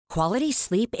Quality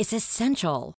sleep is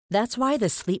essential. That's why the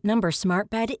Sleep Number Smart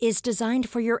Bed is designed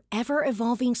for your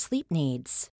ever-evolving sleep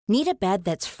needs. Need a bed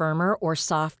that's firmer or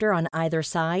softer on either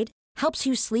side? Helps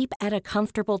you sleep at a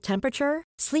comfortable temperature?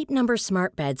 Sleep Number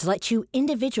Smart Beds let you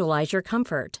individualize your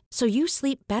comfort, so you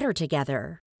sleep better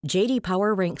together. J.D.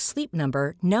 Power ranks Sleep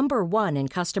Number number one in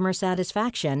customer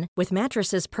satisfaction with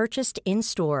mattresses purchased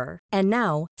in-store. And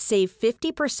now, save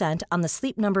 50% on the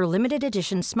Sleep Number Limited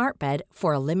Edition Smart Bed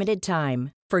for a limited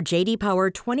time. For J.D. Power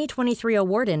 2023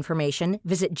 award information,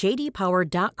 visit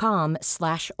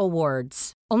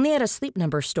jdpower.com/awards. Only at a Sleep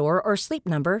Number store or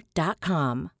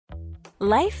sleepnumber.com.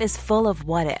 Life is full of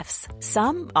what-ifs.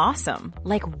 Some awesome,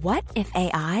 like what if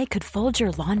AI could fold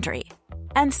your laundry?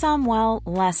 And some, well,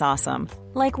 less awesome,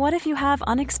 like what if you have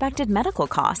unexpected medical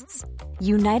costs?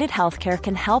 United Healthcare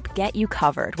can help get you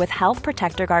covered with Health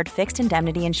Protector Guard fixed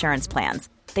indemnity insurance plans.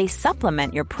 They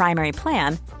supplement your primary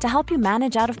plan to help you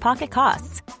manage out-of-pocket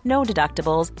costs. No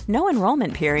deductibles, no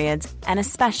enrollment periods, and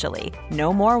especially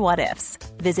no more what-ifs.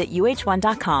 Visit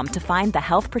uh1.com to find the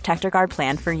Health Protector Guard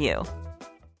plan for you.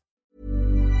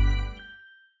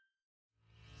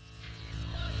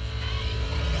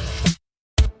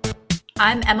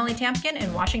 I'm Emily Tampkin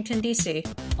in Washington, D.C.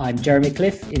 I'm Jeremy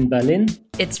Cliff in Berlin.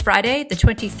 It's Friday, the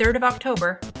 23rd of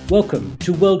October. Welcome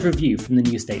to World Review from the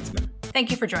New Statesman.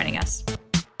 Thank you for joining us.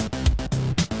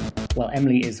 Well,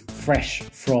 Emily is fresh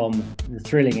from the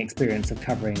thrilling experience of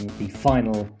covering the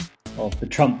final of the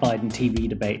Trump-Biden TV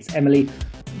debates. Emily,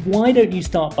 why don't you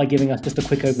start by giving us just a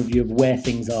quick overview of where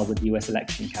things are with the US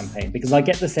election campaign? Because I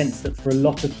get the sense that for a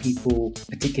lot of people,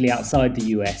 particularly outside the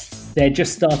US, they're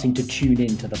just starting to tune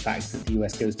in to the fact that the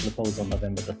US goes to the polls on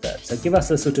November the 3rd. So give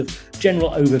us a sort of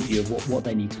general overview of what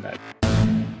they need to know.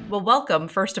 Well, welcome,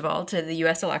 first of all, to the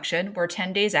U.S. election. We're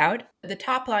 10 days out. The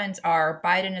top lines are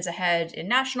Biden is ahead in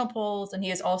national polls, and he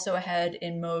is also ahead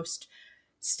in most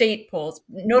state polls,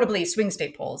 notably swing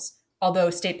state polls. Although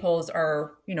state polls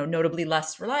are, notably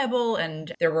less reliable,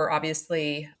 and there were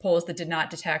obviously polls that did not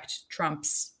detect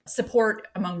Trump's support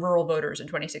among rural voters in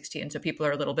 2016. So people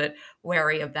are a little bit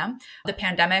wary of them. The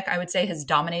pandemic, I would say, has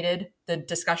dominated the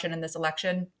discussion in this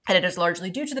election, and it is largely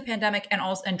due to the pandemic and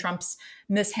Trump's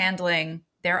mishandling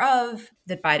thereof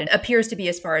that Biden appears to be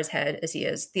as far ahead as he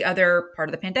is. The other part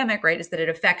of the pandemic, right, is that it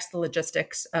affects the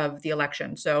logistics of the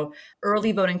election. So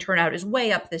early voting turnout is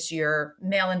way up this year.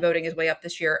 Mail-in voting is way up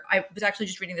this year. I was actually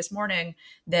just reading this morning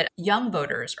that young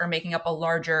voters are making up a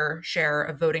larger share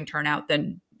of voting turnout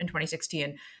than in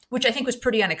 2016, which I think was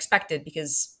pretty unexpected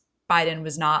because Biden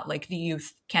was not like the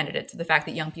youth candidate. So the fact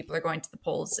that young people are going to the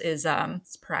polls is an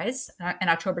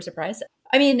October surprise.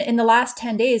 I mean, in the last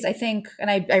 10 days, I think, and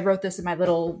I wrote this in my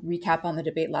little recap on the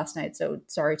debate last night, so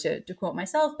sorry to quote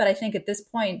myself, but I think at this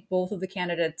point, both of the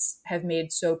candidates have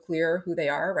made so clear who they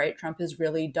are, right? Trump has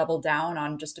really doubled down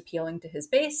on just appealing to his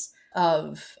base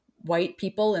of white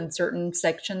people in certain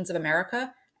sections of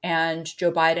America. And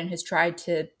Joe Biden has tried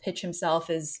to pitch himself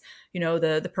as,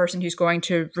 the person who's going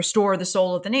to restore the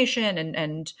soul of the nation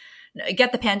and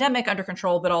get the pandemic under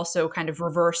control, but also kind of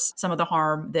reverse some of the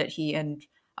harm that he and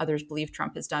others believe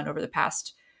Trump has done over the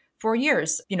past 4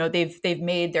 years. They've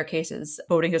made their cases.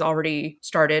 Voting has already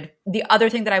started. The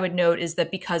other thing that I would note is that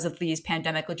because of these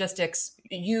pandemic logistics,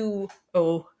 you,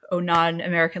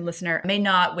 non-American listener, may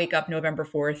not wake up November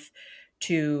 4th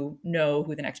to know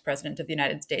who the next president of the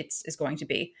United States is going to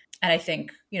be. And I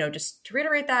think, just to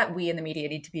reiterate that, we in the media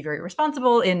need to be very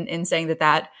responsible in saying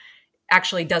that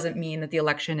actually doesn't mean that the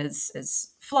election is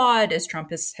as flawed as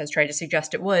Trump has tried to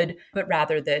suggest it would, but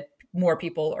rather that more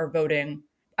people are voting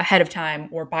ahead of time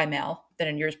or by mail than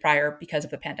in years prior because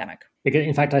of the pandemic. Because,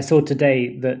 in fact, I saw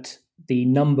today that the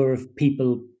number of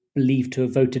people believed to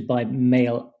have voted by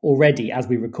mail already, as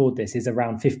we record this, is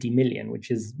around 50 million, which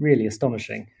is really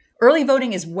astonishing. Early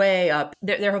voting is way up.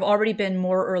 There have already been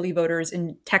more early voters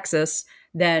in Texas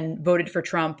than voted for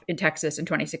Trump in Texas in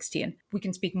 2016. We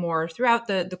can speak more throughout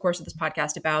the course of this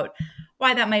podcast about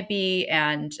why that might be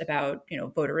and about,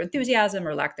 voter enthusiasm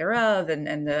or lack thereof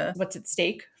and what's at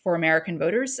stake for American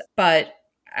voters. But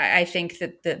I think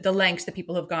that the lengths that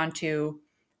people have gone to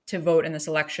vote in this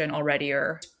election already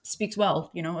speaks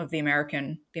well, of the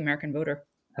American voter.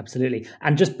 Absolutely.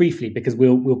 And just briefly, because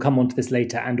we'll come on to this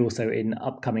later and also in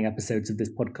upcoming episodes of this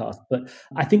podcast, but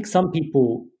I think some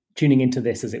people tuning into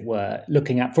this, as it were,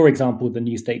 looking at, for example, the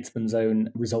New Statesman's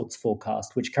own results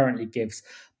forecast, which currently gives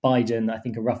Biden, I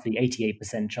think, a roughly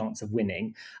 88% chance of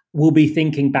winning, will be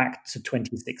thinking back to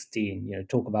 2016,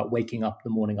 talk about waking up the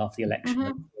morning after the election.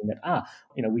 Mm-hmm. That,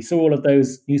 we saw all of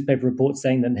those newspaper reports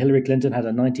saying that Hillary Clinton had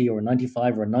a 90 or a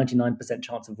 95 or a 99%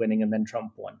 chance of winning and then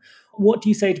Trump won. What do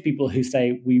you say to people who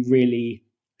say we really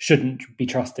shouldn't be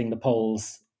trusting the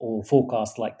polls or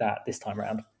forecast like that this time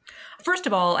around? First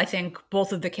of all, I think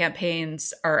both of the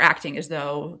campaigns are acting as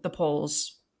though the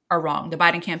polls are wrong. The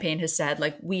Biden campaign has said,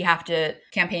 like, we have to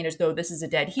campaign as though this is a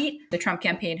dead heat. The Trump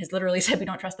campaign has literally said we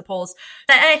don't trust the polls.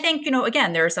 And I think,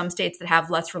 again, there are some states that have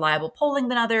less reliable polling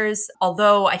than others,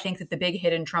 although I think that the big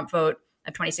hidden Trump vote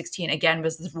of 2016, again,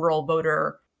 was this rural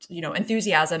voter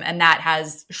enthusiasm, and that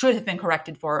should have been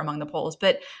corrected for among the polls.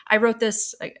 But I wrote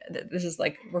this is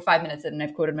like, we're 5 minutes in and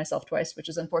I've quoted myself twice, which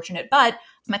is unfortunate. But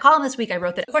my column this week, I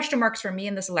wrote that question marks for me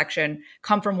in this election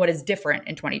come from what is different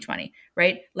in 2020,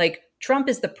 right? Like, Trump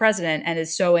is the president and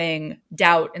is sowing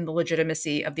doubt in the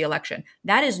legitimacy of the election.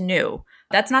 That is new.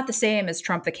 That's not the same as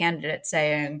Trump, the candidate,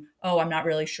 saying, oh, I'm not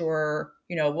really sure,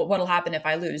 what'll happen if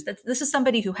I lose. This is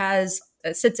somebody who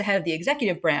sits ahead of the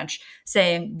executive branch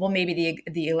saying, well, maybe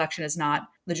the election is not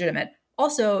legitimate.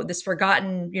 Also, this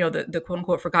forgotten, the quote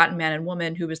unquote forgotten man and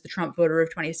woman who was the Trump voter of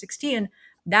 2016,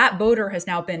 that voter has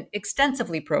now been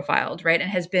extensively profiled, right? And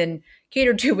has been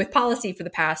catered to with policy for the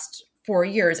past 4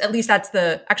 years. At least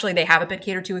they haven't been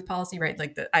catered to with policy, right?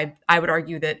 Like I would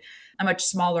argue that a much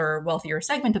smaller, wealthier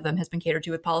segment of them has been catered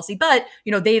to with policy, but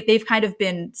they've kind of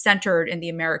been centered in the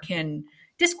American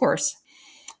discourse.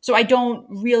 So I don't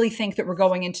really think that we're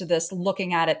going into this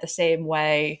looking at it the same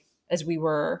way as we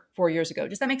were 4 years ago.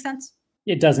 Does that make sense?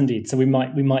 It does indeed. So we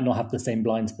might not have the same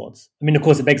blind spots. I mean, of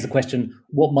course, it begs the question,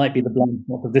 what might be the blind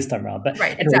spot of this time around? But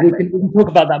right, exactly. We can talk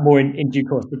about that more in due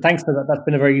course. But thanks for that. That's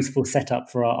been a very useful setup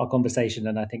for our conversation.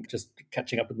 And I think just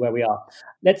catching up with where we are.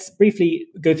 Let's briefly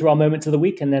go through our moments of the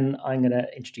week, and then I'm going to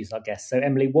introduce our guests. So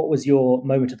Emily, what was your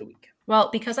moment of the week? Well,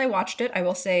 because I watched it, I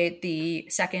will say the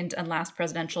second and last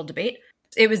presidential debate.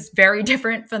 It was very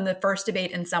different from the first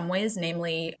debate in some ways.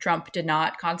 Namely, Trump did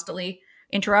not constantly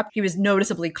interrupt. He was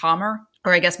noticeably calmer,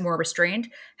 or I guess more restrained.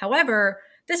 However,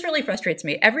 this really frustrates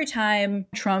me. Every time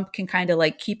Trump can kind of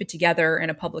like keep it together in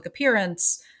a public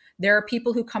appearance, there are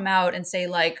people who come out and say,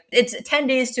 like, it's 10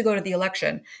 days to go to the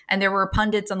election. And there were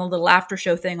pundits on the little after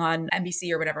show thing on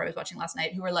NBC or whatever I was watching last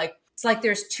night who were like, it's like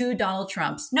there's two Donald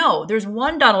Trumps. No, there's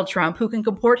one Donald Trump who can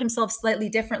comport himself slightly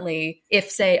differently if,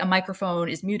 say, a microphone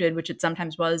is muted, which it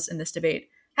sometimes was in this debate.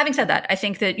 Having said that, I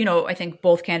think that, I think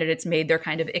both candidates made their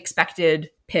kind of expected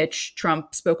pitch.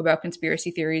 Trump spoke about conspiracy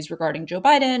theories regarding Joe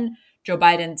Biden. Joe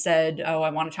Biden said, oh, I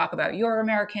want to talk about your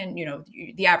American,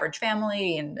 the average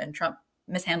family, and Trump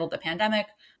mishandled the pandemic.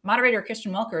 Moderator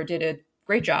Kristen Welker did a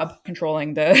great job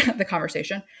controlling the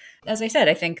conversation. As I said,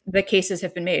 I think the cases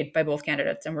have been made by both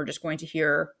candidates, and we're just going to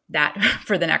hear that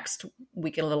for the next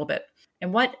week and a little bit.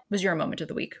 And what was your moment of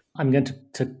the week? I'm going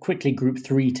to quickly group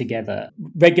three together.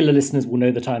 Regular listeners will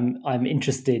know that I'm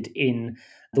interested in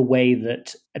the way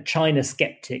that a China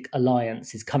skeptic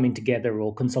alliance is coming together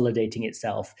or consolidating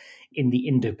itself in the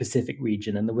Indo-Pacific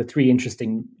region. And there were three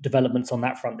interesting developments on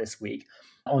that front this week.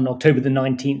 On October the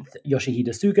 19th, Yoshihide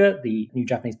Suga, the new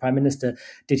Japanese prime minister,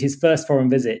 did his first foreign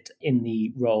visit in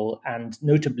the role and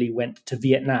notably went to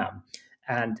Vietnam.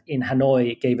 And in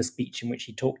Hanoi, gave a speech in which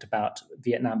he talked about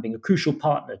Vietnam being a crucial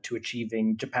partner to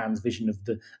achieving Japan's vision of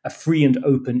a free and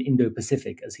open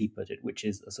Indo-Pacific, as he put it, which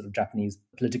is a sort of Japanese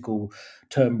political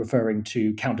term referring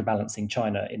to counterbalancing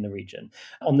China in the region.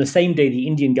 On the same day, the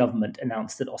Indian government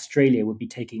announced that Australia would be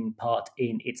taking part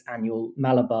in its annual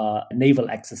Malabar naval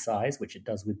exercise, which it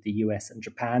does with the US and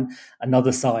Japan,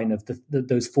 another sign of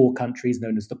those four countries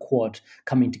known as the Quad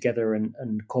coming together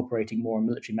and cooperating more on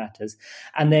military matters.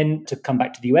 And then to come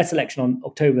back to the US election on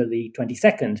October the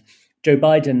 22nd, Joe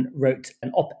Biden wrote an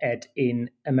op-ed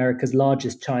in America's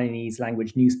largest Chinese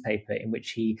language newspaper in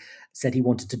which he said he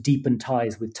wanted to deepen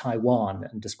ties with Taiwan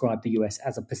and describe the US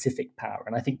as a Pacific power.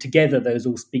 And I think together those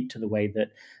all speak to the way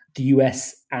that the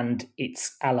US and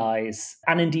its allies,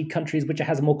 and indeed countries which it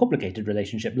has a more complicated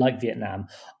relationship like Vietnam,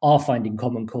 are finding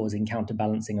common cause in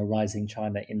counterbalancing a rising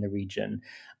China in the region.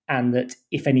 And that,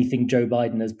 if anything, Joe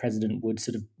Biden as president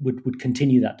would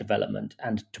continue that development.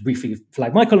 And to briefly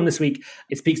flag my column this week,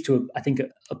 it speaks to, I think,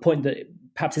 a point that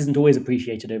perhaps isn't always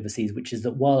appreciated overseas, which is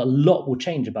that while a lot will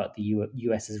change about the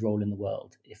US's role in the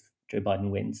world if Joe Biden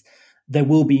wins, there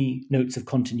will be notes of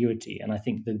continuity. And I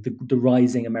think the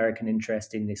rising American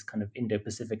interest in this kind of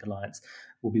Indo-Pacific alliance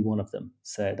will be one of them.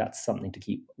 So that's something to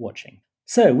keep watching.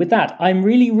 So with that, I'm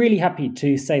really, really happy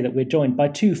to say that we're joined by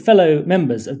two fellow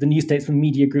members of the New Statesman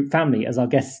Media Group family as our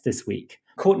guests this week.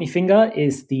 Courtney Finger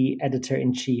is the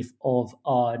editor-in-chief of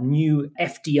our new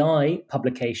FDI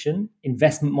publication,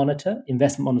 Investment Monitor,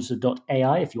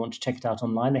 investmentmonitor.ai. If you want to check it out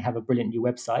online, they have a brilliant new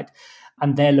website.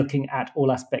 And they're looking at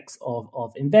all aspects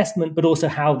of investment, but also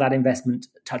how that investment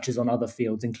touches on other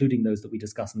fields, including those that we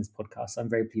discuss in this podcast. So I'm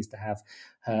very pleased to have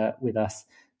her with us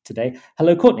today.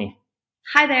 Hello, Courtney.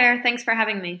 Hi there. Thanks for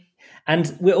having me.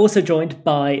 And we're also joined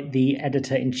by the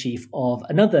editor-in-chief of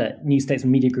another New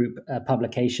Statesman Media Group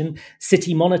publication,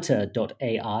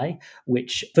 citymonitor.ai,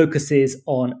 which focuses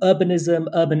on urbanism,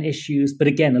 urban issues, but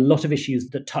again, a lot of issues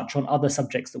that touch on other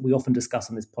subjects that we often discuss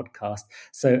on this podcast.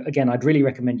 So again, I'd really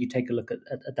recommend you take a look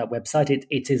at that website.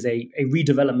 It is a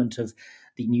redevelopment of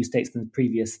the New Statesman's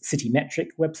previous City Metric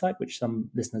website, which some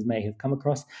listeners may have come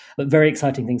across, but very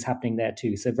exciting things happening there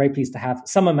too. So very pleased to have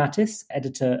Summer Mattis,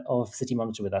 editor of City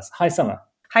Monitor, with us. Hi, Summer.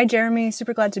 Hi, Jeremy.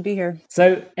 Super glad to be here.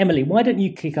 So, Emily, why don't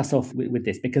you kick us off with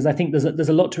this? Because I think there's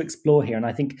a lot to explore here, and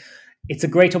I think it's a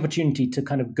great opportunity to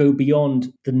kind of go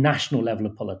beyond the national level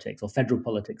of politics or federal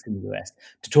politics in the US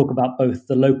to talk about both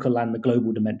the local and the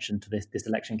global dimension to this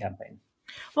election campaign.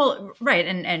 Well, right.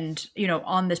 And, you know,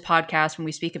 on this podcast, when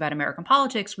we speak about American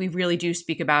politics, we really do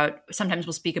sometimes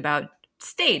we'll speak about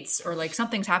states or like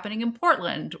something's happening in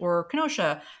Portland or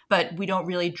Kenosha, but we don't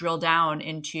really drill down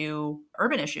into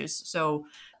urban issues. So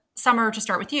Summer, to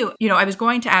start with you, I was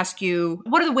going to ask you,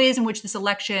 what are the ways in which this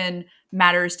election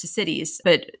matters to cities?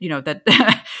 But,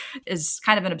 that is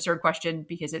kind of an absurd question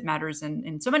because it matters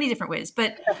in so many different ways.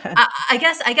 But I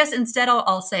guess instead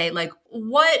I'll say, like,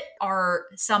 what are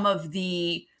some of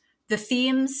the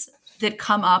themes that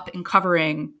come up in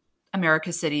covering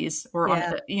America's cities or,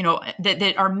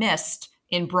 that are missed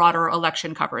in broader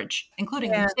election coverage,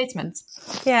 including New Statesman's?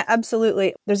 Yeah,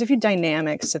 absolutely. There's a few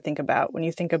dynamics to think about when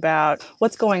you think about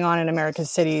what's going on in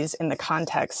America's cities in the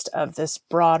context of this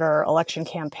broader election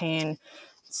campaign.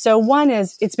 So one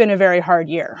is, it's been a very hard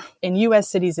year. In U.S.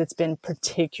 cities, it's been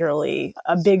particularly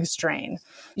a big strain.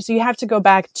 So you have to go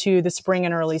back to the spring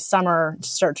and early summer to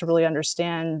start to really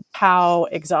understand how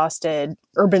exhausted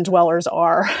urban dwellers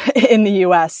are in the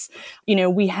U.S.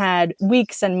 We had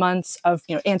weeks and months of,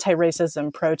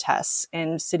 anti-racism protests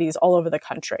in cities all over the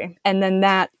country. And then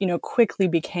that, quickly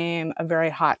became a very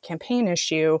hot campaign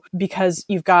issue because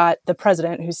you've got the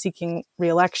president who's seeking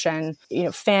re-election,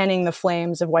 fanning the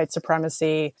flames of white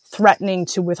supremacy, threatening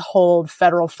to withhold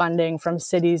federal funding from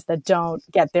cities that don't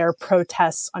get their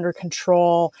protests under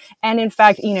control. And in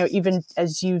fact, even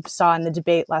as you saw in the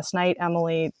debate last night,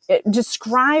 Emily,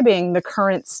 describing the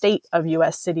current state of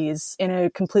U.S. cities in a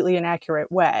completely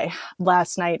inaccurate way.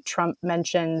 Last night, Trump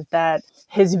mentioned that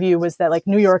his view was that like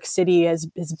New York City has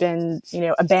been,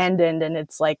 abandoned and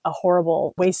it's like a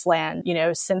horrible wasteland,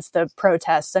 since the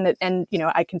protests. And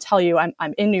I can tell you,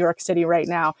 I'm in New York City right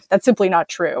now. That's simply not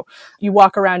true. You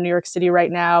walk around New York City right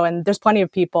now and there's plenty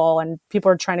of people and people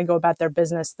are trying to go about their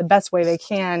business the best way they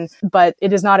can, but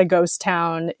it is not a ghost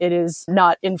town. It is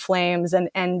not in flames.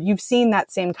 And you've seen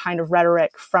that same kind of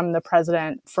rhetoric from the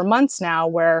president for months now,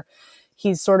 where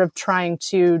he's sort of trying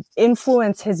to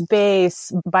influence his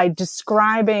base by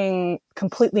describing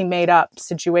completely made up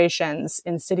situations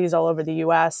in cities all over the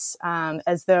U.S.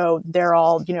 As though they're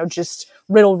all, just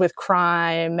riddled with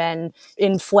crime and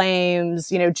in flames,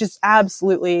 just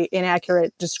absolutely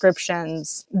inaccurate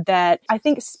descriptions that I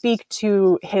think speak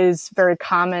to his very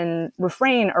common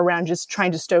refrain around just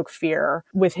trying to stoke fear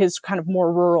with his kind of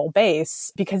more rural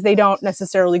base, because they don't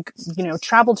necessarily,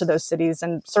 travel to those cities.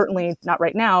 And certainly not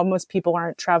right now. Most people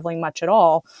aren't traveling much at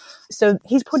all. So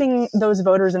he's putting those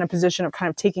voters in a position of kind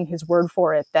of taking his word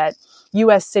for it that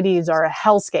U.S. cities are a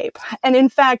hellscape. And in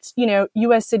fact,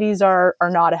 U.S. cities are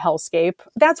not a hellscape.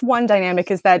 That's one dynamic,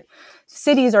 is that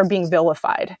cities are being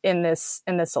vilified in this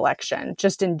election,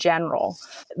 just in general.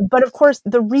 But of course,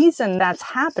 the reason that's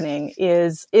happening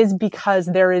is because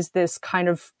there is this kind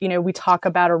of, we talk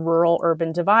about a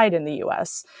rural-urban divide in the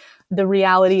U.S. The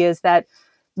reality is that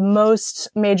most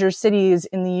major cities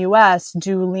in the U.S.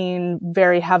 do lean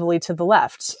very heavily to the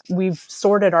left. We've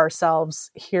sorted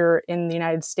ourselves here in the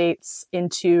United States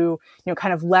into,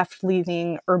 kind of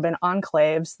left-leaning urban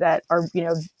enclaves that are,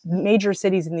 major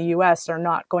cities in the U.S. are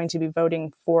not going to be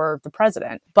voting for the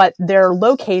president, but they're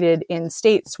located in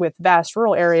states with vast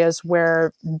rural areas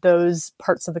where those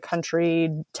parts of the country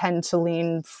tend to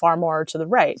lean far more to the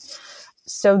right.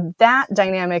 So that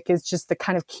dynamic is just the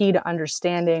kind of key to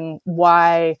understanding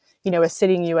why, a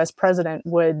sitting U.S. president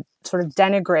would sort of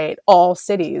denigrate all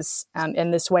cities in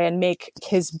this way and make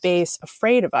his base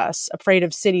afraid of us, afraid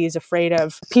of cities, afraid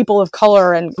of people of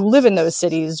color and who live in those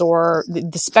cities, or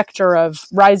the specter of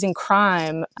rising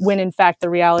crime, when in fact the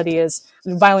reality is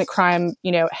violent crime,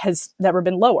 has never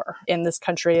been lower in this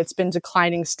country. It's been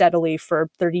declining steadily for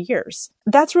 30 years.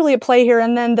 That's really at play here.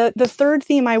 And then the third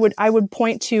theme I would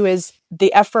point to is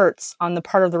the efforts on the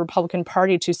part of the Republican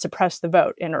Party to suppress the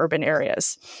vote in urban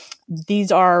areas.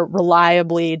 these are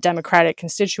reliably Democratic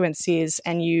constituencies.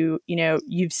 And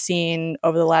you've seen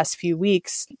over the last few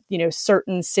weeks,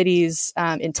 certain cities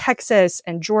in Texas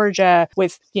and Georgia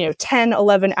with, 10,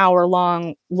 11 hour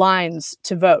long lines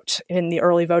to vote in the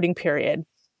early voting period.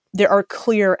 There are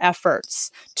clear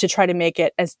efforts to try to make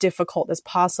it as difficult as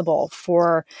possible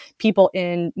for people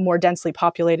in more densely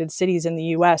populated cities in the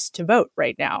US to vote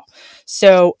right now.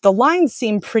 So the lines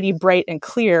seem pretty bright and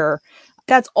clear.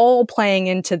 That's all playing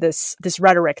into this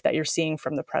rhetoric that you're seeing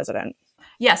from the president.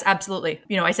 Yes, absolutely.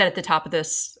 I said at the top of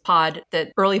this pod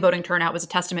that early voting turnout was a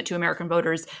testament to American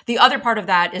voters. The other part of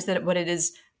that is that what it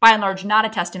is, by and large, not a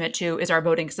testament to is our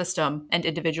voting system and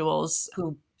individuals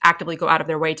who actively go out of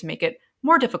their way to make it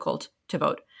more difficult to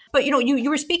vote. But, you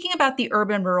were speaking about the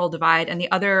urban-rural divide, and the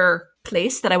other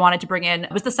place that I wanted to bring in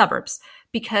was the suburbs,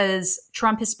 because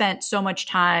Trump has spent so much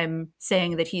time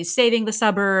saying that he's saving the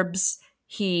suburbs.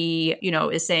 He,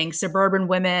 is saying suburban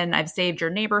women, I've saved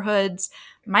your neighborhoods.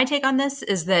 My take on this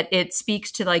is that it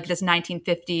speaks to like this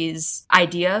 1950s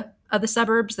idea of the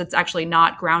suburbs that's actually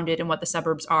not grounded in what the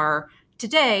suburbs are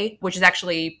today, which is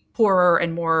actually poorer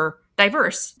and more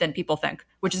diverse than people think,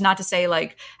 which is not to say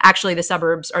like actually the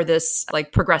suburbs are this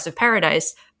like progressive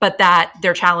paradise, but that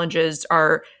their challenges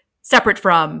are separate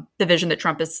from the vision that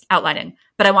Trump is outlining.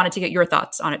 But I wanted to get your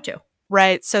thoughts on it too.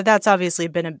 Right. So that's obviously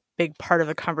been a big part of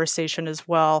the conversation as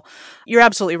well. You're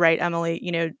absolutely right, Emily.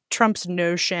 Trump's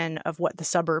notion of what the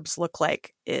suburbs look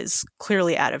like is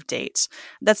clearly out of date.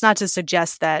 That's not to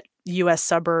suggest that U.S.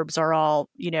 suburbs are all,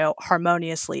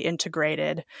 harmoniously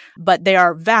integrated, but they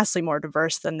are vastly more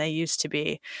diverse than they used to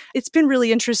be. It's been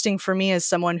really interesting for me as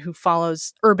someone who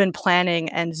follows urban planning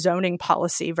and zoning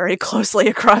policy very closely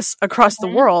across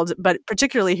the world, but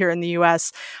particularly here in the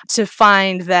U.S., to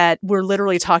find that we're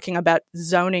literally talking about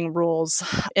zoning rules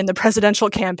in the presidential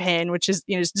campaign, which is,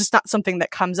 just not something that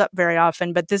comes up very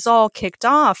often. But this all kicked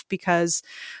off because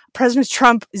President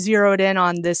Trump zeroed in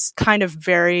on this kind of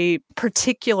very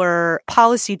particular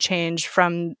policy change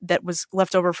that was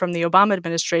left over from the Obama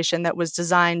administration that was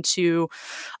designed to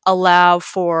allow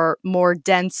for more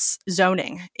dense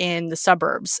zoning in the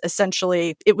suburbs.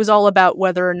 Essentially, it was all about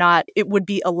whether or not it would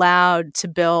be allowed to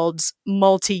build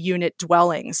multi-unit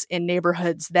dwellings in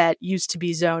neighborhoods that used to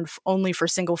be zoned only for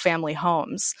single-family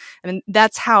homes. And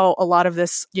that's how a lot of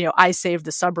this, I save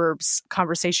the suburbs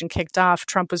conversation kicked off.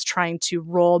 Trump was trying to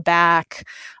roll back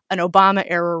an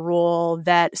Obama-era rule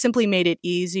that simply made it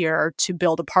easier to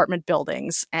build apartment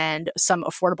buildings and some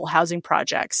affordable housing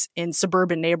projects in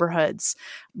suburban neighborhoods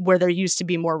where there used to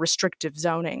be more restrictive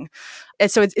zoning.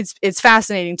 And so it's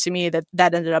fascinating to me that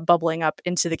ended up bubbling up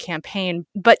into the campaign.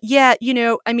 But yeah,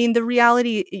 the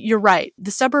reality, you're right. The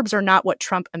suburbs are not what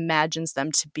Trump imagines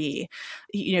them to be.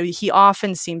 He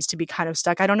often seems to be kind of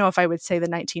stuck. I don't know if I would say the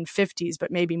 1950s,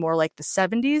 but maybe more like the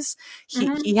 70s.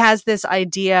 He has this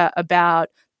idea about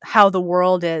how the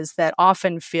world is that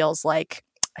often feels like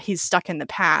he's stuck in the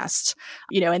past,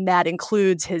 and that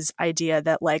includes his idea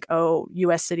that like,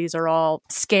 U.S. cities are all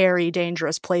scary,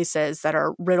 dangerous places that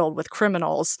are riddled with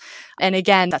criminals. And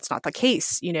again, that's not the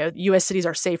case. U.S. cities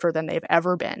are safer than they've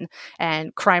ever been,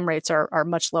 and crime rates are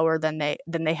much lower than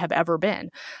they have ever been.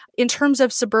 In terms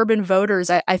of suburban voters,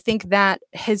 I think that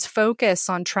his focus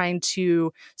on trying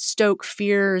to stoke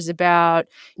fears about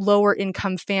lower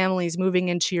income families moving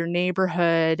into your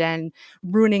neighborhood and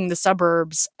ruining the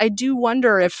suburbs, I do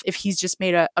wonder if he's just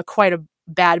made a quite a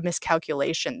bad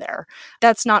miscalculation there.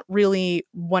 That's not really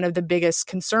one of the biggest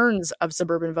concerns of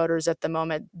suburban voters at the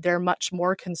moment. They're much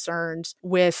more concerned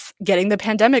with getting the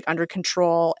pandemic under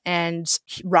control and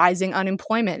rising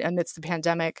unemployment amidst the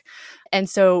pandemic. And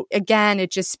so, again,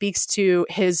 it just speaks to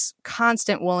his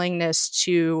constant willingness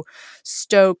to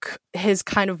stoke his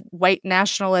kind of white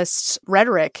nationalist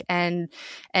rhetoric and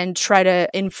try to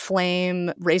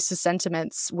inflame racist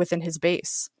sentiments within his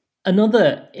base.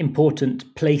 Another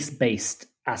important place-based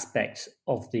aspect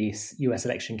of this US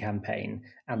election campaign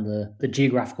and the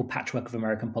geographical patchwork of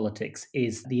American politics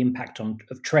is the impact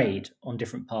of trade on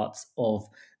different parts of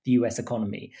the US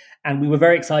economy. And we were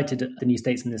very excited at the New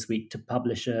Statesman this week to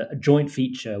publish a joint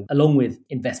feature along with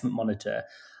Investment Monitor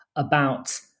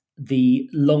about the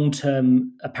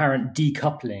long-term apparent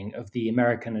decoupling of the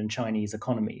American and Chinese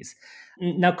economies.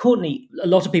 Now, Courtney, a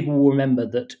lot of people will remember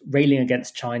that railing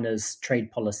against China's trade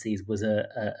policies was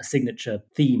a signature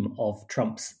theme of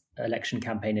Trump's election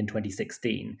campaign in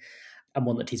 2016, and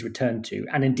one that he's returned to.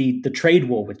 And indeed, the trade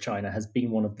war with China has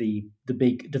been one of the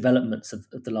big developments of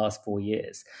the last 4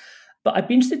 years. But I'd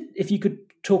be interested if you could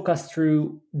talk us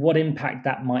through what impact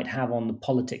that might have on the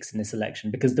politics in this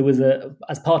election, because there was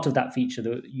as part of that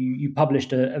feature, you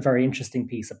published a very interesting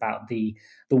piece about the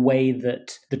way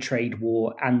that the trade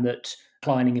war and that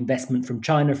declining investment from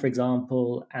China, for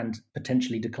example, and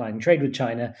potentially declining trade with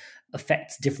China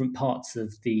affects different parts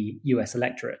of the US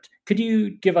electorate. Could you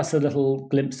give us a little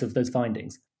glimpse of those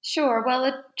findings? Sure. Well,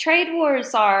 the trade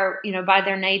wars are, by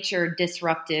their nature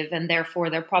disruptive, and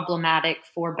therefore they're problematic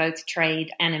for both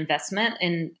trade and investment.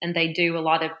 And they do a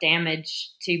lot of damage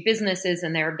to businesses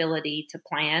and their ability to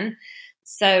plan.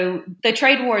 So the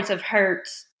trade wars have hurt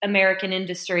American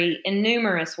industry in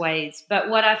numerous ways. But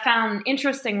what I found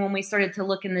interesting when we started to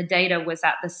look in the data was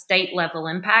at the state level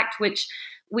impact, which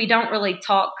we don't really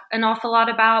talk an awful lot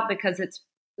about because it's,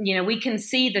 we can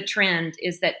see the trend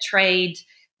is that trade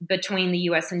between the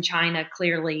US and China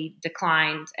clearly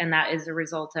declined, and that is a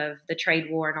result of the trade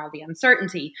war and all the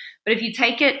uncertainty. But if you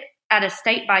take it at a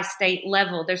state-by-state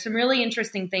level, there's some really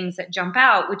interesting things that jump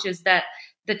out, which is that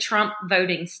the Trump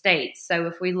voting states, so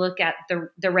if we look at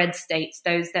the red states,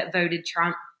 those that voted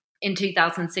Trump in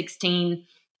 2016,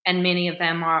 and many of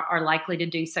them are likely to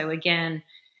do so again,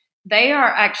 they are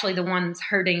actually the ones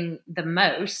hurting the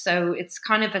most. So it's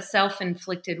kind of a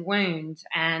self-inflicted wound.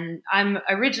 And I'm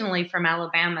originally from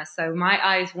Alabama, so my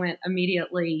eyes went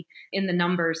immediately in the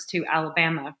numbers to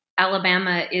Alabama.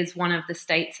 Alabama is one of the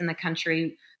states in the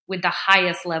country with the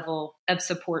highest level of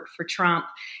support for Trump.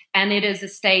 And it is a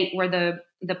state where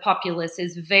the populace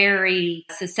is very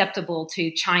susceptible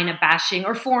to China bashing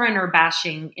or foreigner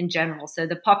bashing in general. So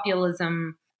the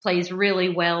populism plays really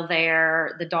well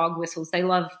there. The dog whistles, they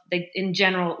in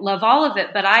general love all of it.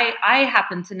 But I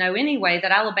happen to know anyway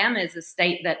that Alabama is a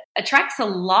state that attracts a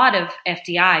lot of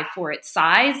FDI for its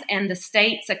size. And the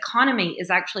state's economy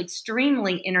is actually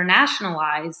extremely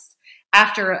internationalized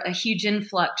after a huge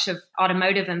influx of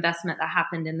automotive investment that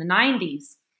happened in the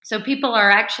 90s. So people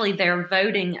are actually there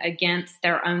voting against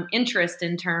their own interest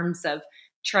in terms of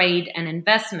trade and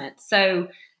investment. So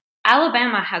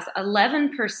Alabama has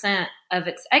 11% of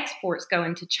its exports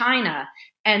going to China.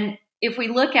 And if we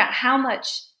look at how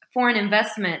much foreign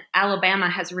investment Alabama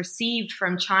has received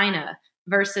from China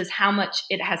versus how much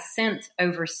it has sent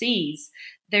overseas,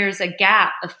 there's a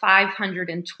gap of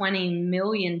 $520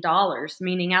 million,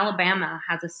 meaning Alabama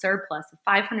has a surplus of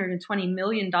 $520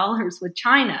 million with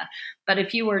China. But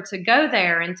if you were to go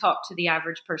there and talk to the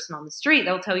average person on the street,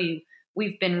 they'll tell you,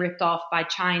 we've been ripped off by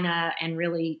China, and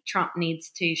really Trump needs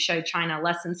to show China a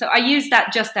lesson. So I use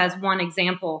that just as one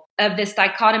example of this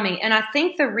dichotomy. And I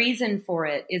think the reason for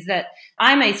it is that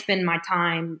I may spend my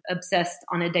time obsessed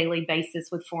on a daily basis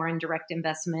with foreign direct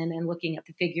investment and looking at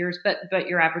the figures, but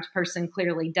your average person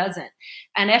clearly doesn't.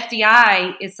 And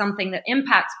FDI is something that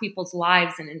impacts people's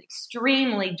lives in an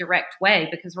extremely direct way,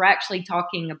 because we're actually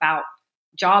talking about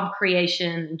job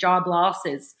creation, job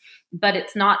losses, but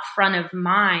it's not front of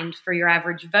mind for your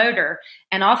average voter.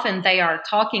 And often they are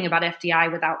talking about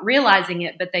FDI without realizing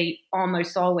it, but they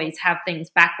almost always have things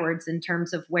backwards in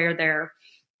terms of where their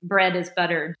bread is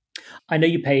buttered. I know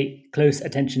you pay close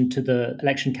attention to the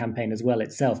election campaign as well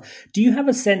itself. Do you have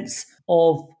a sense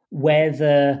of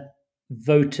whether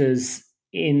voters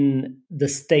in the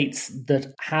states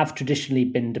that have traditionally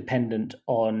been dependent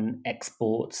on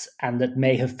exports and that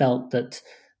may have felt that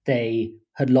they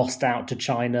had lost out to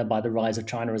China by the rise of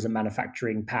China as a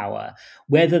manufacturing power,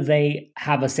 whether they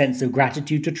have a sense of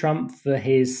gratitude to Trump for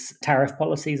his tariff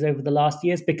policies over the last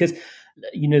years? Because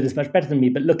you know this much better than me,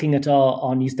 but looking at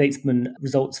our New Statesman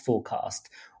results forecast,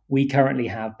 we currently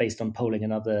have, based on polling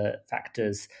and other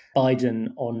factors, Biden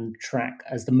on track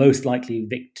as the most likely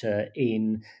victor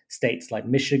in states like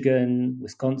Michigan,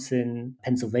 Wisconsin,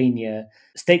 Pennsylvania,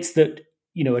 states that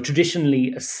are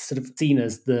traditionally sort of seen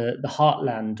as the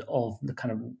heartland of the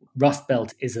kind of Rust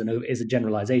Belt is a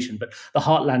generalization, but the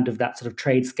heartland of that sort of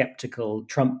trade skeptical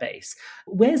Trump base.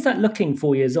 Where's that looking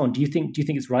 4 years on? Do you think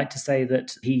it's right to say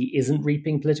that he isn't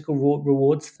reaping political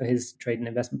rewards for his trade and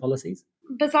investment policies?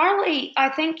 Bizarrely, I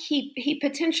think he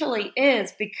potentially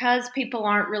is, because people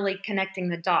aren't really connecting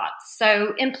the dots.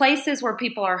 So in places where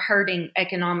people are hurting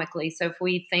economically, so if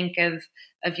we think of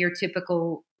your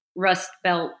typical Rust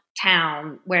Belt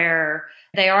town where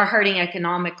they are hurting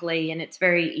economically and it's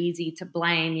very easy to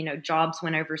blame, jobs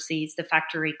went overseas, the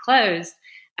factory closed.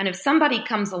 And if somebody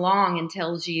comes along and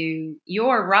tells you,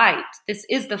 you're right, this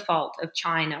is the fault of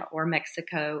China or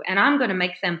Mexico, and I'm going to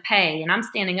make them pay, and I'm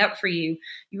standing up for you,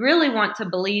 you really want to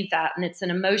believe that. And it's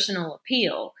an emotional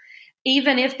appeal,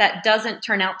 even if that doesn't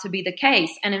turn out to be the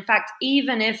case. And in fact,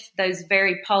 even if those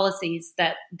very policies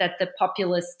that the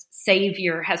populist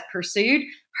savior has pursued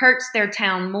hurts their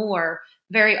town more,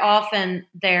 very often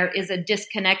there is a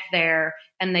disconnect there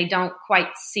and they don't quite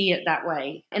see it that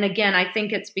way. And again, I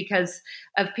think it's because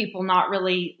of people not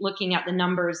really looking at the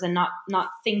numbers and not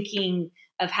thinking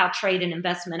of how trade and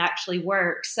investment actually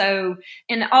work. So,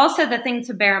 and also the thing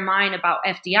to bear in mind about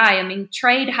FDI, I mean,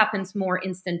 trade happens more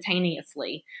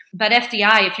instantaneously. But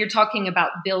FDI, if you're talking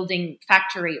about building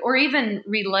factory or even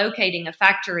relocating a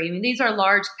factory, I mean, these are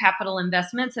large capital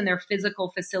investments and they're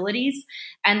physical facilities,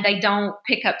 and they don't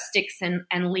pick up sticks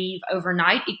and leave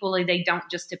overnight. Equally, they don't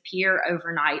just appear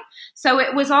overnight. So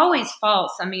it was always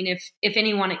false. I mean, if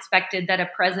anyone expected that a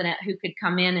president who could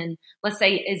come in and, let's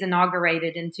say, is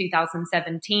inaugurated in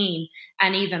 2017,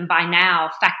 and even by now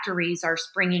factories are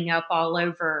springing up all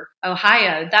over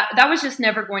Ohio, that was just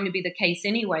never going to be the case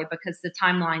anyway, because the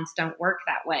timelines don't work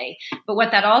that way. But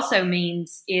what that also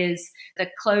means is the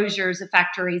closures of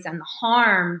factories and the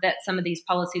harm that some of these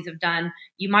policies have done,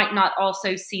 you might not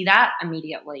also see that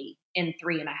immediately in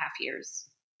 3.5 years.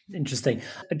 Interesting.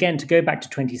 Again, to go back to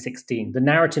 2016, the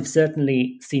narrative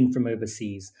certainly seen from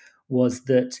overseas was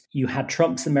that you had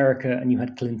Trump's America and you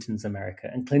had Clinton's America.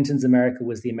 And Clinton's America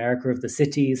was the America of the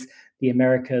cities, the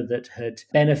America that had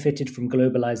benefited from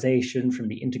globalization, from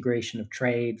the integration of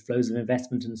trade, flows of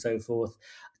investment and so forth,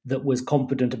 that was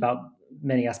confident about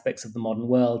many aspects of the modern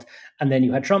world. And then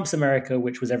you had Trump's America,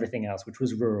 which was everything else, which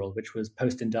was rural, which was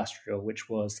post-industrial, which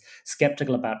was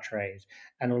skeptical about trade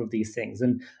and all of these things.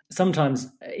 And sometimes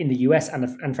in the US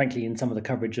and frankly in some of the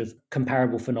coverage of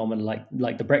comparable phenomena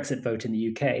like the Brexit vote in the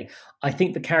UK, I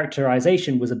think the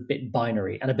characterization was a bit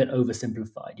binary and a bit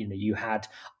oversimplified. You know, you had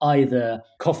either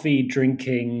coffee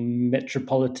drinking,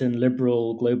 metropolitan,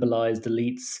 liberal, globalized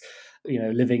elites, you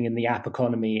know, living in the app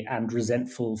economy, and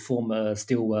resentful former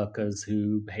steelworkers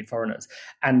who hate foreigners.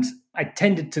 And I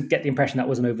tended to get the impression that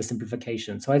was an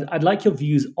oversimplification. So I'd like your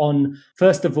views on,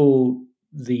 first of all,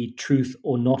 the truth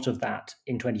or not of that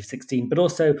in 2016, but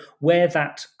also where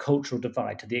that cultural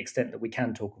divide, to the extent that we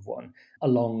can talk of one,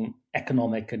 along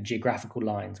economic and geographical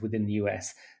lines within the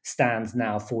US stands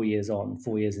now 4 years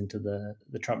into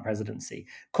the Trump presidency.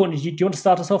 Courtney, do you want to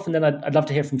start us off? And then I'd love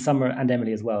to hear from Summer and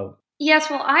Emily as well.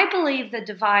 Yes, well, I believe the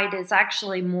divide is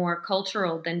actually more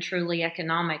cultural than truly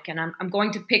economic. And I'm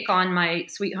going to pick on my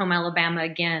sweet home Alabama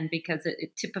again, because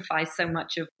it typifies so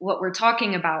much of what we're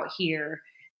talking about here.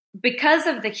 Because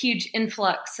of the huge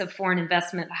influx of foreign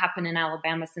investment that happened in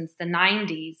Alabama since the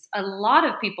 90s, a lot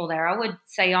of people there, I would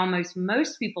say almost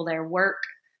most people there, work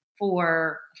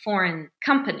for a foreign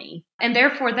company. And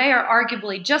therefore, they are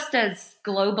arguably just as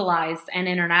globalized and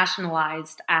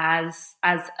internationalized as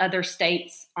other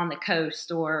states on the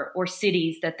coast or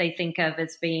cities that they think of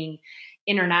as being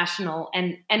international.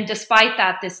 And despite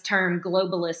that, this term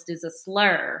globalist is a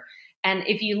slur. And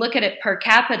if you look at it per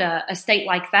capita, a state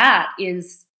like that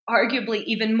is arguably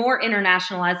even more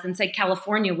internationalized than, say,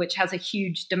 California, which has a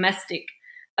huge domestic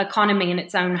economy and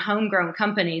its own homegrown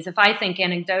companies. If I think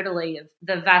anecdotally of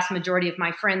the vast majority of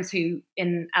my friends who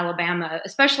in Alabama,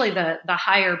 especially the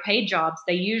higher paid jobs,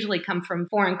 they usually come from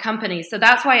foreign companies. So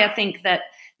that's why I think that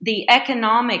the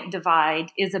economic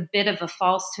divide is a bit of a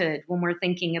falsehood when we're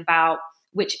thinking about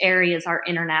which areas are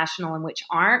international and which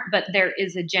aren't. But there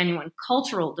is a genuine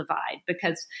cultural divide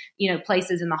because, you know,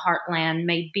 places in the heartland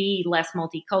may be less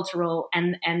multicultural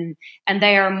and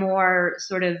they are more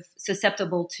sort of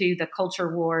susceptible to the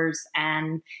culture wars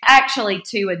and actually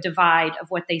to a divide of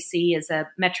what they see as a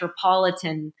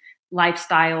metropolitan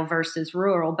lifestyle versus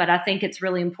rural. But I think it's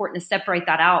really important to separate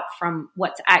that out from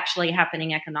what's actually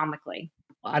happening economically.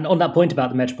 And on that point about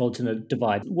the metropolitan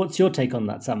divide, what's your take on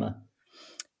that, Summer?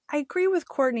 I agree with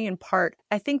Courtney in part.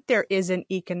 I think there is an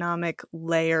economic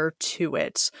layer to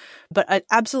it, but I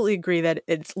absolutely agree that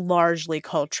it's largely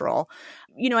cultural.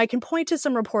 You know, I can point to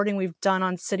some reporting we've done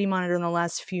on City Monitor in the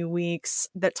last few weeks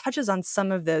that touches on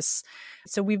some of this.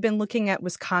 So we've been looking at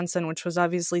Wisconsin, which was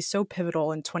obviously so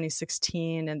pivotal in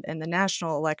 2016 and the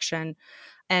national election.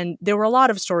 And there were a lot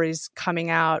of stories coming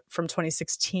out from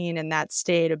 2016 in that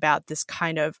state about this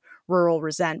kind of rural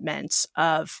resentment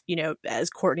of, you know, as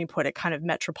Courtney put it, kind of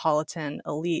metropolitan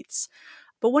elites.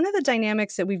 But one of the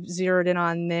dynamics that we've zeroed in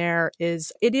on there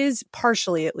is it is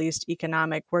partially at least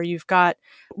economic, where you've got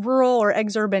rural or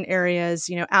exurban areas,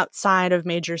 you know, outside of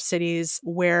major cities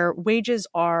where wages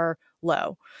are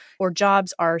low or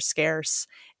jobs are scarce.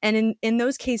 And in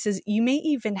those cases, you may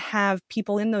even have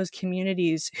people in those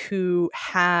communities who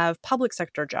have public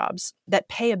sector jobs that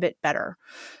pay a bit better.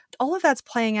 All of that's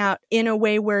playing out in a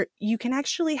way where you can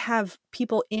actually have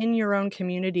people in your own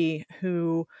community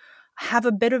who have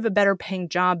a bit of a better paying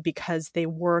job because they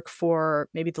work for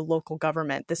maybe the local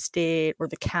government, the state, or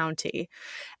the county.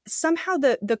 Somehow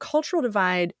the cultural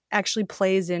divide actually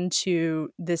plays into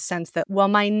this sense that, well,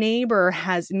 my neighbor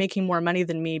has making more money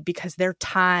than me because they're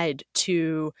tied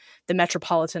to the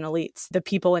metropolitan elites, the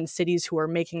people in cities who are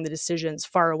making the decisions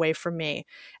far away from me.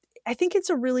 I think it's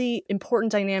a really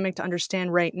important dynamic to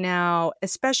understand right now,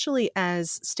 especially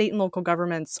as state and local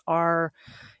governments are,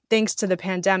 thanks to the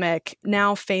pandemic,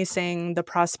 now facing the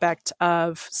prospect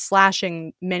of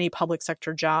slashing many public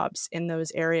sector jobs in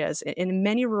those areas. In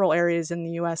many rural areas in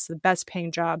the US, the best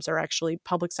paying jobs are actually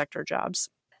public sector jobs.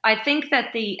 I think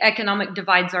that the economic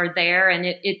divides are there, and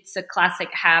it's a classic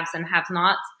haves and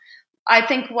have-nots. I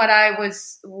think what I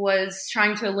was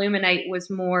trying to illuminate was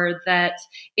more that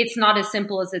it's not as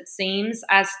simple as it seems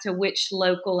as to which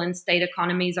local and state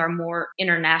economies are more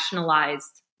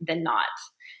internationalized than not.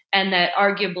 And that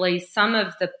arguably some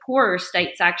of the poorer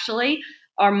states actually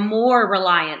are more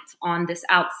reliant on this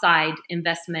outside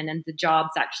investment and the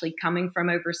jobs actually coming from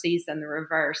overseas than the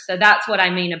reverse. So that's what I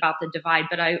mean about the divide.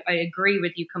 But I agree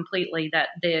with you completely that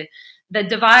the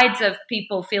divides of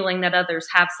people feeling that others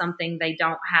have something they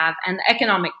don't have, and the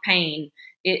economic pain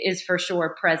is for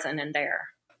sure present in there.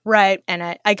 Right.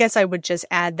 And I guess I would just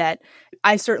add that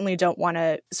I certainly don't want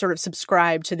to sort of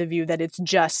subscribe to the view that it's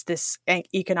just this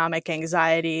economic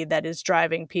anxiety that is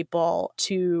driving people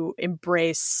to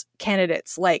embrace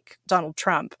candidates like Donald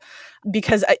Trump,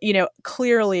 because,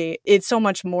 clearly it's so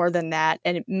much more than that.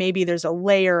 And maybe there's a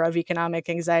layer of economic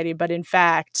anxiety. But in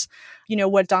fact,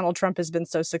 what Donald Trump has been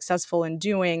so successful in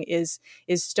doing is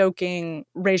stoking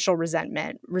racial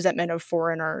resentment of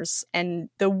foreigners, and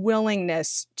the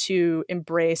willingness to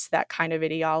embrace that kind of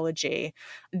ideology.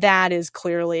 That is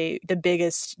clearly the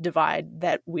biggest divide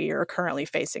that we are currently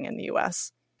facing in the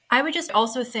U.S. I would just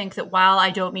also think that while I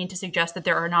don't mean to suggest that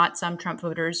there are not some Trump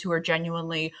voters who are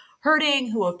genuinely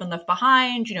hurting, who have been left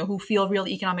behind, who feel real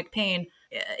economic pain,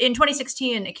 in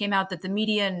 2016, it came out that the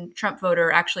median Trump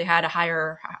voter actually had a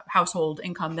higher household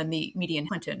income than the median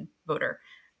Clinton voter.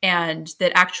 And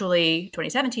that actually,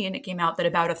 2017, it came out that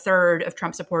about a third of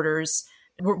Trump supporters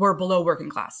were below working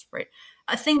class, right?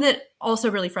 A thing that also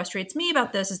really frustrates me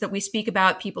about this is that we speak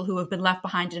about people who have been left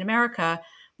behind in America.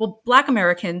 Well, Black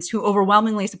Americans who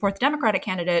overwhelmingly support the Democratic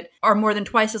candidate are more than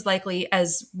twice as likely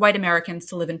as white Americans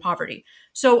to live in poverty.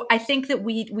 So I think that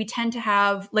we tend to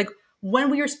have, when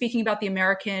we are speaking about the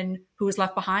American who is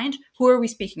left behind, who are we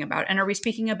speaking about? And are we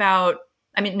speaking about,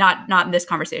 not in this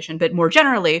conversation, but more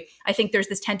generally, I think there's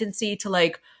this tendency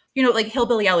to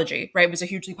Hillbilly Elegy, right, was a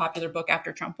hugely popular book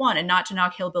after Trump won, and not to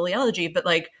knock Hillbilly Elegy, but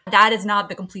that is not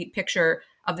the complete picture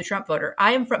of the Trump voter.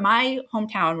 I am from my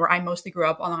hometown, where I mostly grew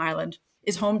up on Long Island,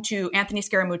 is home to Anthony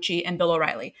Scaramucci and Bill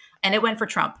O'Reilly. And it went for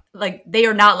Trump. They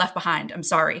are not left behind. I'm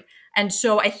sorry. And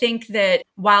so I think that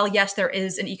while, yes, there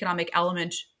is an economic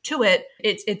element to it,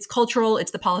 it's cultural,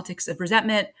 it's the politics of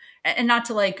resentment. And not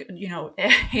to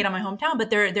hate on my hometown,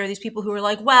 but there are these people who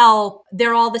are well,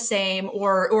 they're all the same,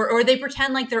 or they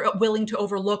pretend like they're willing to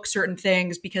overlook certain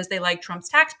things because they like Trump's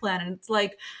tax plan. And it's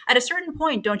at a certain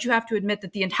point, don't you have to admit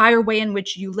that the entire way in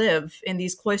which you live in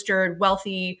these cloistered,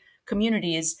 wealthy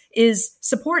communities is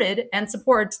supported and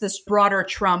supports this broader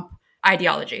Trump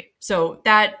ideology? So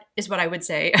that is what I would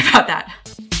say about that.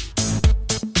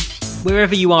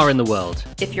 Wherever you are in the world,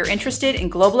 if you're interested in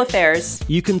global affairs,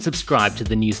 you can subscribe to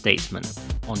The New Statesman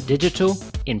on digital,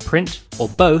 in print, or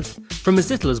both from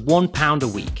as little as £1 a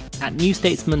week at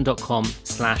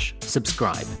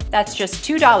newstatesman.com/subscribe. That's just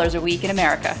 $2 a week in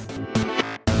America.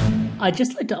 I'd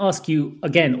just like to ask you,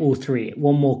 again, all three,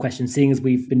 one more question, seeing as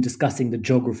we've been discussing the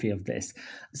geography of this.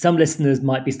 Some listeners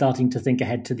might be starting to think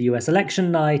ahead to the US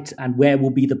election night and where will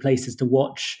be the places to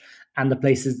watch and the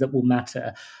places that will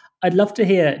matter. I'd love to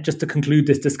hear, just to conclude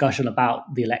this discussion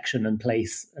about the election and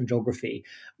place and geography,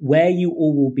 where you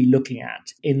all will be looking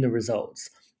at in the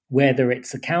results, whether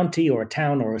it's a county or a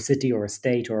town or a city or a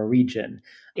state or a region,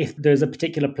 if there's a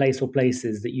particular place or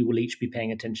places that you will each be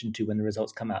paying attention to when the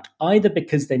results come out, either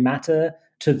because they matter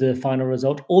to the final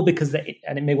result or because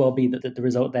and it may well be that the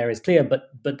result there is clear,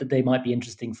 but that they might be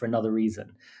interesting for another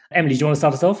reason. Emily, do you want to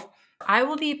start us off? I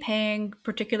will be paying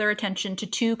particular attention to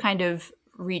two kind of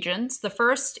regions. The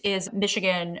first is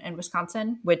Michigan and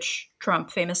Wisconsin, which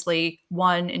Trump famously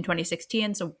won in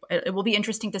 2016. So it will be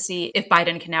interesting to see if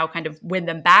Biden can now kind of win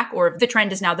them back, or if the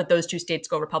trend is now that those two states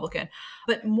go Republican.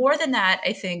 But more than that,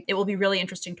 I think it will be really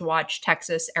interesting to watch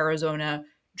Texas, Arizona,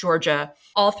 Georgia.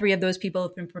 All three of those people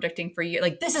have been predicting for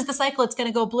years, this is the cycle, it's going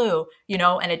to go blue,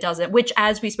 and it doesn't, which,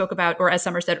 as we spoke about, or as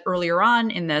Summer said earlier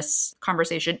on in this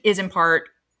conversation, is in part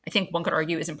I think one could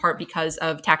argue is in part because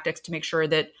of tactics to make sure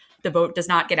that the vote does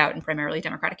not get out in primarily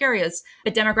Democratic areas.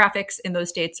 But demographics in those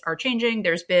states are changing.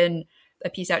 There's been a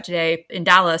piece out today in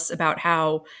Dallas about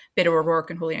how Beto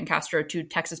O'Rourke and Julian Castro, two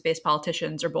Texas-based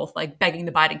politicians, are both like begging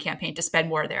the Biden campaign to spend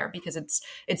more there because it's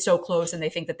so close and they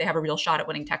think that they have a real shot at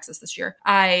winning Texas this year.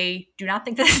 I do not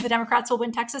think that the Democrats will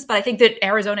win Texas, but I think that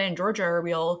Arizona and Georgia are a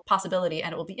real possibility,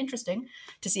 and it will be interesting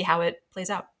to see how it plays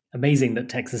out. Amazing that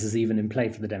Texas is even in play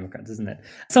for the Democrats, isn't it?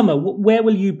 Summer, where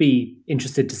will you be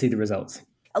interested to see the results?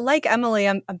 Like Emily,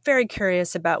 I'm very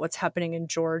curious about what's happening in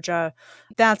Georgia.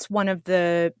 That's one of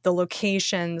the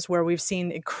locations where we've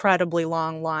seen incredibly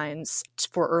long lines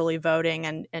for early voting.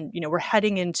 And we're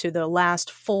heading into the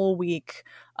last full week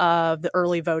of the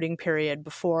early voting period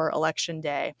before Election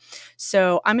Day.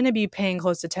 So I'm going to be paying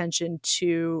close attention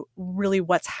to really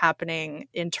what's happening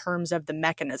in terms of the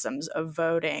mechanisms of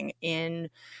voting in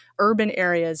urban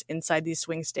areas inside these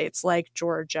swing states like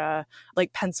Georgia,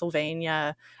 like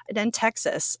Pennsylvania, and then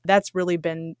Texas. That's really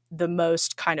been the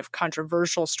most kind of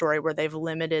controversial story where they've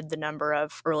limited the number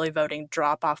of early voting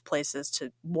drop-off places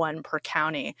to one per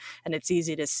county. And it's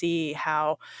easy to see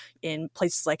how in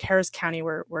places like Harris County,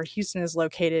 where Houston is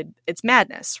located, it's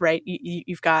madness, right?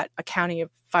 You've got a county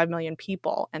of 5 million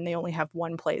people, and they only have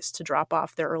one place to drop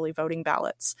off their early voting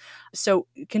ballots. So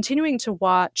continuing to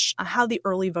watch how the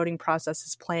early voting process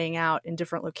is playing out in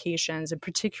different locations, and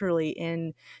particularly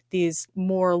in these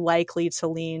more likely to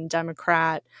lean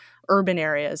Democrat urban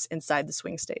areas inside the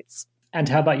swing states. And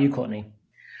how about you, Courtney?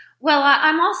 Well,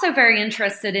 I'm also very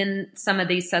interested in some of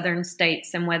these southern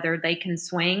states and whether they can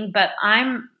swing, but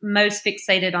I'm most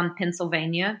fixated on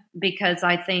Pennsylvania because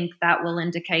I think that will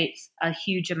indicate a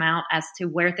huge amount as to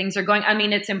where things are going. I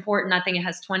mean, it's important. I think it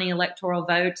has 20 electoral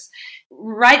votes.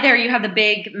 Right there, you have the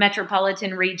big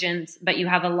metropolitan regions, but you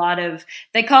have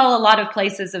they call a lot of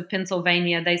places of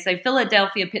Pennsylvania, they say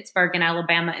Philadelphia, Pittsburgh, and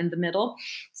Alabama in the middle.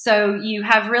 So you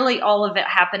have really all of it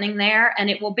happening there,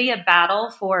 and it will be a battle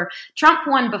for Trump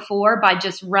won before by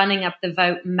just running up the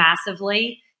vote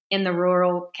massively in the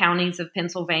rural counties of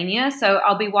Pennsylvania. So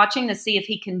I'll be watching to see if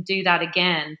he can do that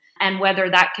again and whether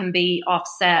that can be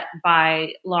offset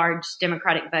by large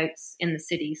Democratic votes in the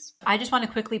cities. I just want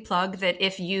to quickly plug that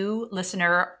if you,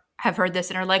 listener, have heard this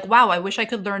and are like, wow, I wish I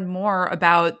could learn more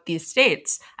about these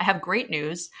states, I have great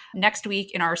news. Next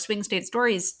week in our Swing State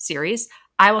Stories series,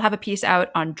 I will have a piece out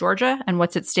on Georgia and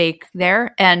what's at stake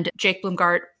there. And Jake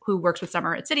Blumgart, who works with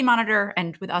Summer at City Monitor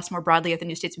and with us more broadly at the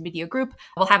New Statesman Media Group,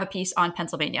 will have a piece on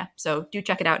Pennsylvania. So do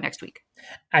check it out next week.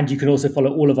 And you can also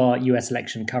follow all of our US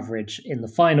election coverage in the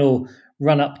final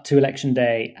run up to Election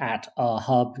Day at our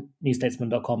hub,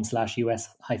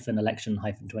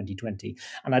 newstatesman.com/US-election-2020.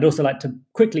 And I'd also like to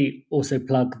quickly also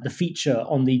plug the feature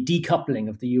on the decoupling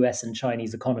of the US and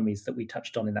Chinese economies that we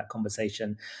touched on in that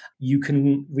conversation. You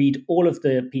can read all of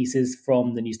the pieces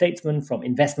from the New Statesman, from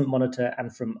Investment Monitor,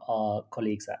 and from our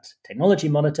colleagues at Technology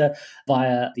Monitor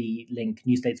via the link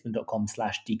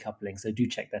newstatesman.com/decoupling. So do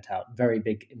check that out. Very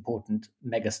big, important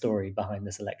mega story behind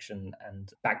this election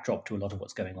and backdrop to a lot of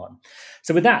what's going on.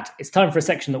 So with that, it's time for a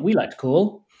section that we like to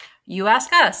call You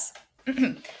Ask Us.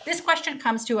 This question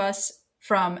comes to us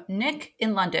from Nick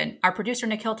in London. Our producer,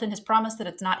 Nick Hilton, has promised that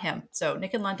it's not him. So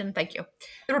Nick in London, thank you.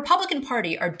 The Republican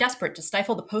Party are desperate to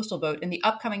stifle the postal vote in the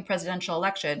upcoming presidential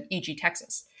election, e.g.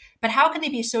 Texas. But how can they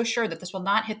be so sure that this will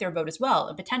not hit their vote as well,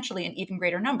 and potentially an even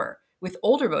greater number? With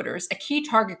older voters, a key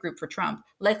target group for Trump,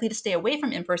 likely to stay away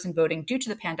from in-person voting due to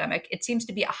the pandemic, it seems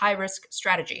to be a high-risk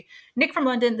strategy. Nick from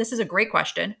London, this is a great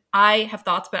question. I have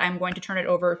thoughts, but I'm going to turn it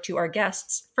over to our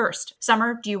guests first.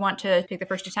 Summer, do you want to take the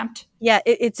first attempt? Yeah,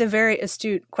 it's a very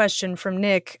astute question from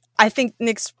Nick. I think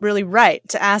Nick's really right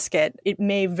to ask it. It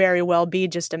may very well be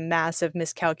just a massive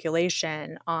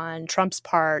miscalculation on Trump's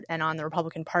part and on the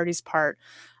Republican Party's part.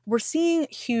 We're seeing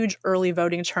huge early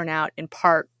voting turnout in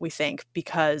part, we think,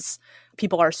 because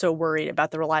people are so worried about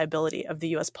the reliability of the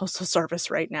U.S. Postal Service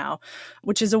right now,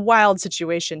 which is a wild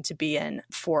situation to be in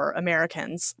for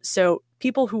Americans. So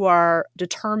people who are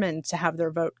determined to have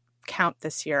their vote count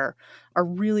this year are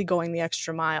really going the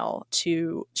extra mile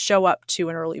to show up to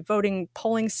an early voting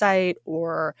polling site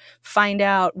or find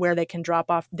out where they can drop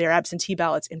off their absentee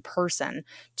ballots in person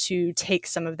to take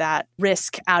some of that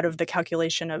risk out of the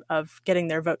calculation of getting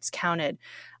their votes counted.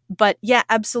 But yeah,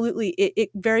 absolutely,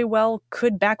 it very well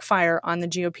could backfire on the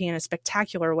GOP in a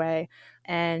spectacular way.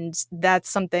 And that's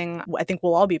something I think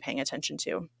we'll all be paying attention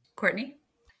to. Courtney?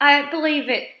 I believe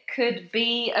it could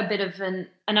be a bit of an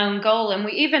own goal. And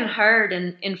we even heard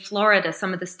in Florida,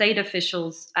 some of the state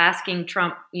officials asking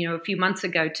Trump, a few months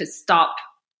ago to stop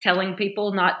telling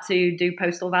people not to do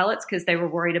postal ballots because they were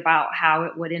worried about how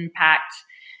it would impact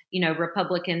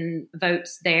Republican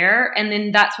votes there. And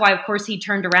then that's why, of course, he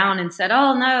turned around and said,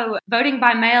 oh, no, voting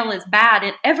by mail is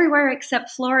bad everywhere except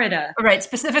Florida. Right.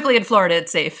 Specifically in Florida,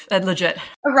 it's safe and legit.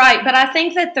 Right. But I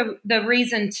think that the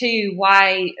reason, too,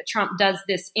 why Trump does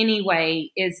this anyway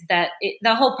is that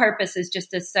the whole purpose is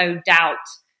just to sow doubt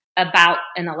about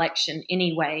an election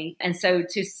anyway. And so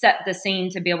to set the scene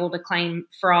to be able to claim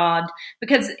fraud,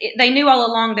 because they knew all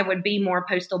along there would be more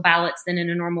postal ballots than in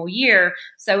a normal year.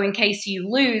 So in case you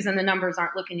lose and the numbers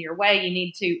aren't looking your way, you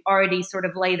need to already sort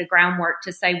of lay the groundwork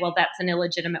to say, well, that's an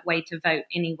illegitimate way to vote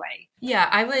anyway. Yeah,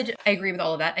 I agree with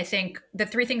all of that. I think the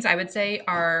three things I would say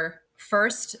are,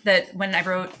 first, that when I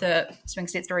wrote the swing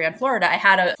state story on Florida, I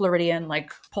had a Floridian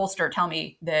pollster tell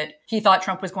me that he thought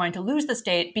Trump was going to lose the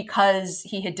state because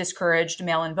he had discouraged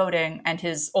mail-in voting and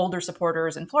his older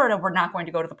supporters in Florida were not going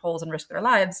to go to the polls and risk their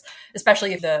lives,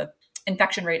 especially if the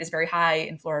infection rate is very high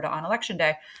in Florida on election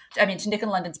day. I mean, to Nick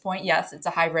and London's point, yes, it's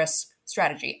a high risk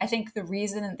strategy. I think the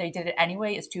reason that they did it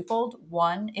anyway is twofold.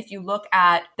 One, if you look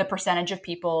at the percentage of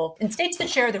people in states that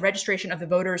share the registration of the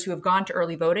voters who have gone to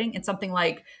early voting, it's something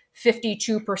like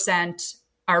 52%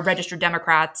 are registered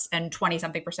Democrats and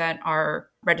 20-something% are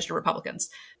registered Republicans.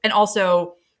 And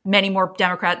also, many more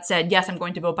Democrats said, yes, I'm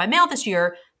going to vote by mail this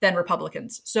year than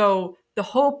Republicans. So the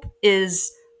hope is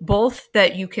both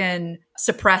that you can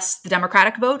suppress the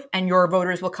Democratic vote and your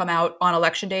voters will come out on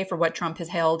election day for what Trump has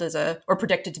hailed as or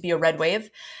predicted to be a red wave.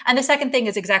 And the second thing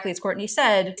is exactly as Courtney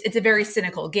said, it's a very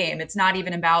cynical game. It's not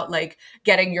even about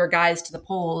getting your guys to the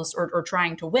polls or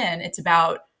trying to win. It's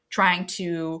about trying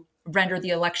to render the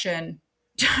election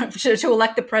to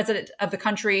elect the president of the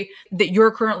country that you're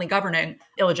currently governing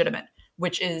illegitimate,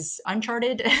 which is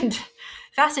uncharted and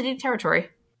fascinating territory.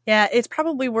 Yeah, it's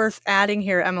probably worth adding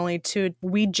here, Emily, too.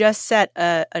 We just set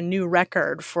a new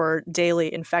record for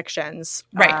daily infections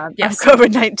of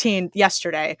COVID-19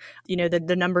 yesterday.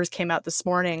 The numbers came out this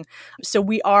morning. So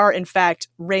we are, in fact,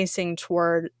 racing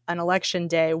toward an election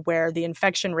day where the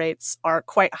infection rates are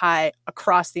quite high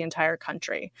across the entire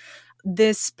country.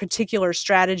 This particular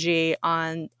strategy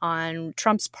on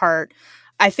Trump's part,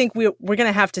 I think we're going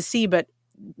to have to see, but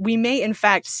we may, in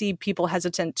fact, see people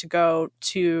hesitant to go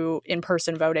to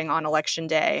in-person voting on election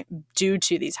day due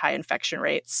to these high infection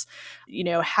rates.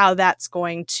 How that's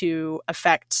going to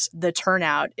affect the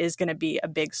turnout is going to be a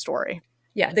big story.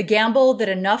 Yeah, the gamble that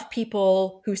enough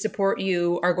people who support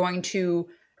you are going to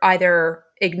either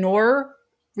ignore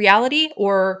reality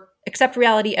or accept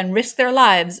reality and risk their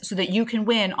lives so that you can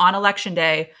win on election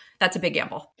day, that's a big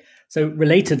gamble. So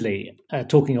relatedly,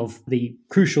 talking of the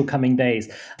crucial coming days,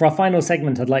 for our final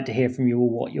segment, I'd like to hear from you all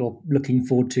what you're looking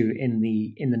forward to in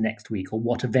the next week, or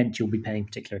what event you'll be paying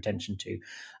particular attention to.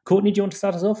 Courtney, do you want to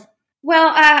start us off?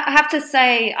 Well, I have to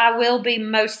say I will be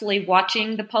mostly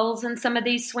watching the polls in some of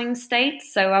these swing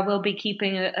states. So I will be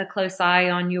keeping a close eye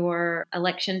on your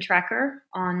election tracker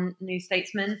on New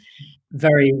Statesman.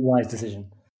 Very wise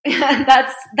decision.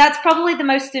 That's probably the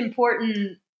most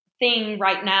important thing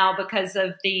right now because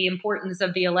of the importance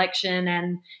of the election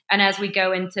and as we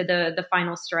go into the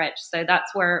final stretch. So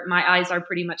that's where my eyes are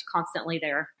pretty much constantly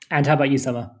there. And how about you,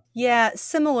 Summer? Yeah,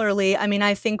 similarly, I mean,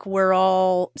 I think we're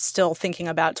all still thinking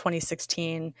about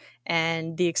 2016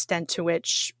 and the extent to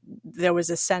which there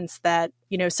was a sense that,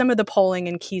 some of the polling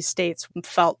in key states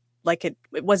felt like it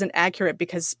wasn't accurate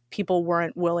because people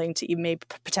weren't willing to even maybe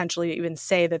potentially even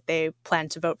say that they plan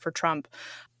to vote for Trump.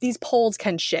 These polls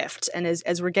can shift. And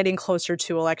as we're getting closer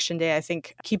to Election Day, I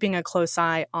think keeping a close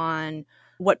eye on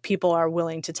what people are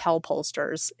willing to tell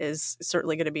pollsters is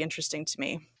certainly going to be interesting to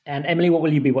me. And Emily, what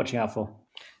will you be watching out for?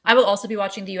 I will also be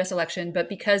watching the U.S. election, but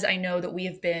because I know that we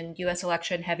have been U.S.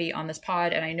 election heavy on this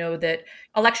pod, and I know that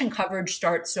election coverage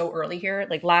starts so early here,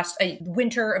 last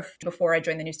winter before I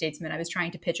joined the New Statesman, I was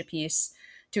trying to pitch a piece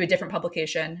to a different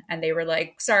publication, and they were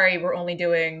like, sorry, we're only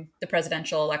doing the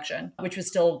presidential election, which was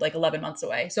still 11 months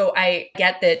away. So I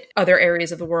get that other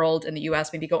areas of the world in the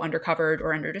U.S. maybe go undercovered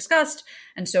or under-discussed.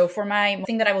 And so for my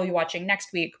thing that I will be watching next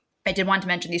week, I did want to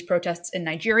mention these protests in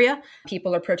Nigeria.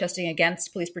 People are protesting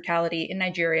against police brutality in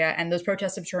Nigeria, and those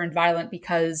protests have turned violent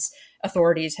because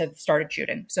authorities have started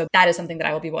shooting. So that is something that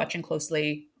I will be watching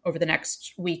closely over the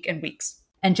next week and weeks.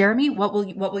 And Jeremy, what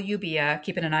will you be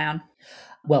keeping an eye on?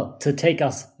 Well, to take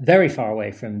us very far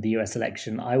away from the US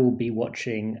election, I will be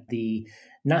watching the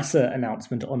NASA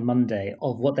announcement on Monday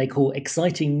of what they call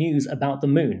exciting news about the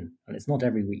moon. And it's not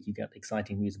every week you get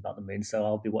exciting news about the moon, so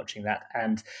I'll be watching that.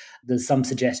 And there's some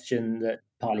suggestion that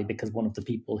partly because one of the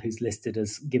people who's listed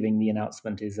as giving the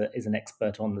announcement is an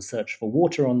expert on the search for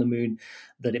water on the moon,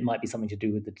 that it might be something to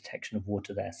do with the detection of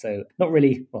water there. So not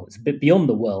really, well, it's a bit beyond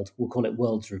the world. We'll call it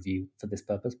World's Review for this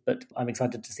purpose, but I'm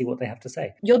excited to see what they have to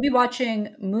say. You'll be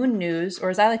watching Moon News, or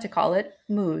as I like to call it,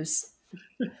 Moose.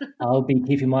 I'll be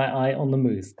keeping my eye on the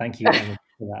moose. Thank you Emma,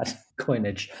 for that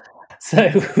coinage. So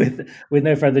with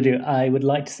no further ado, I would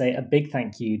like to say a big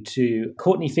thank you to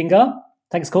Courtney Finger.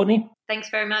 Thanks, Courtney. Thanks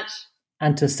very much.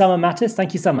 And to Summer Mattis.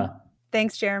 Thank you, Summer.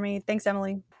 Thanks, Jeremy. Thanks,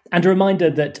 Emily. And a reminder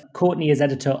that Courtney is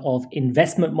editor of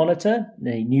Investment Monitor,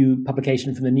 a new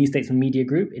publication from the New Statesman Media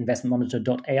Group,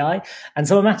 investmentmonitor.ai. And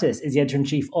Summer Mattis is the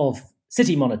editor-in-chief of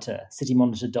City Monitor,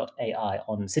 citymonitor.ai,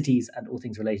 on cities and all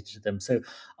things related to them. So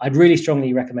I'd really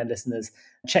strongly recommend listeners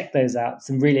check those out.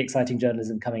 Some really exciting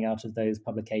journalism coming out of those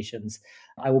publications.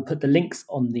 I will put the links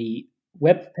on the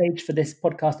web page for this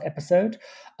podcast episode,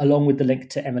 along with the link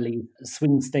to Emily's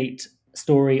swing state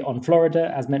story on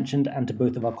Florida, as mentioned, and to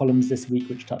both of our columns this week,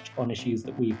 which touch on issues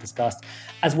that we've discussed,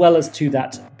 as well as to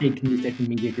that big New Statesman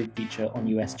Media Group feature on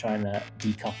US-China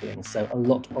decoupling. So a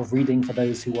lot of reading for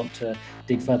those who want to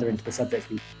dig further into the subjects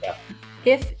we've discussed.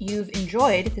 If you've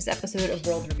enjoyed this episode of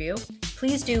World Review,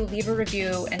 please do leave a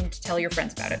review and tell your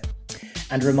friends about it.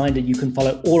 And a reminder, you can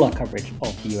follow all our coverage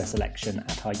of the US election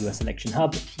at our US election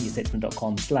hub,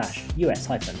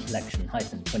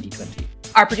 newstatesman.com/US-election-2020.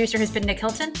 Our producer has been Nick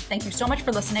Hilton. Thank you so much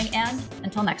for listening, and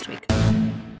until next week.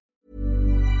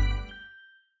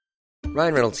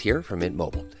 Ryan Reynolds here from Mint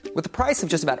Mobile. With the price of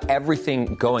just about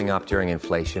everything going up during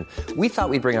inflation, we thought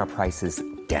we'd bring our prices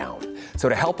down. So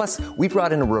to help us, we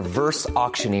brought in a reverse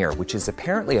auctioneer, which is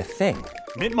apparently a thing.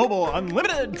 Mint Mobile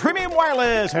Unlimited Premium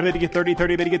Wireless. How to get 30,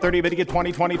 30, how to get 30, how to get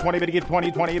 20, 20, 20, how to get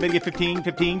 20, 20, how to get 15,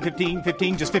 15, 15,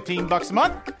 15, just $15 a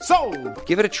month? Sold!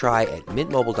 Give it a try at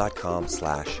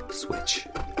mintmobile.com/switch.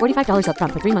 $45 up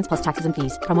front for 3 months plus taxes and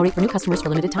fees. Promo rate for new customers for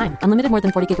limited time. Unlimited more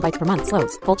than 40 gigabytes per month.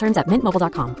 Slows full terms at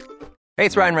mintmobile.com. Hey,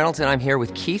 it's Ryan Reynolds, and I'm here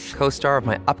with Keith, co-star of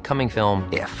my upcoming film,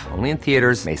 If, only in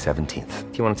theaters May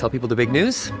 17th. Do you want to tell people the big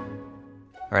news?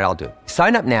 All right, I'll do it.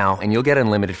 Sign up now and you'll get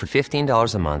unlimited for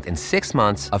 $15 a month and 6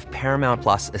 months of Paramount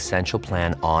Plus Essential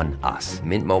Plan on us.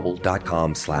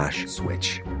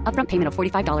 mintmobile.com/switch. Upfront payment of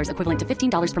 $45 equivalent to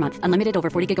 $15 per month. Unlimited over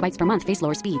 40 gigabytes per month. Face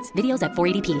lower speeds. Videos at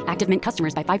 480p. Active Mint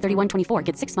customers by 531.24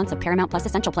 get 6 months of Paramount Plus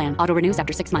Essential Plan. Auto renews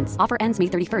after 6 months. Offer ends May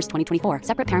 31st, 2024.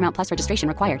 Separate Paramount Plus registration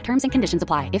required. Terms and conditions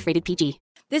apply if rated PG.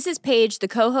 This is Paige, the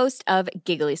co-host of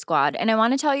Giggly Squad, and I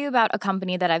want to tell you about a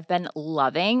company that I've been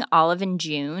loving, Olive &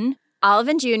 June.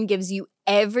 Olive & June gives you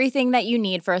everything that you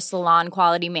need for a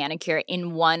salon-quality manicure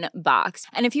in one box.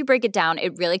 And if you break it down,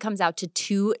 it really comes out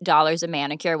to $2 a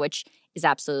manicure, which is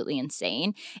absolutely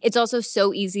insane. It's also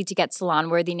so easy to get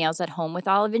salon-worthy nails at home with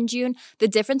Olive & June. The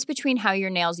difference between how your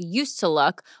nails used to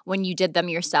look when you did them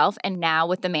yourself and now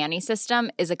with the Mani system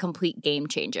is a complete game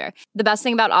changer. The best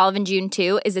thing about Olive & June,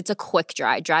 too, is it's a quick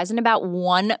dry. Dries in about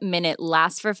 1 minute,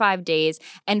 lasts for 5 days,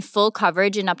 and full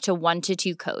coverage in up to 1 to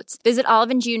 2 coats. Visit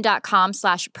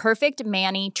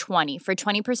oliveandjune.com/perfectmani20 for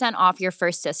 20% off your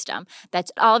first system.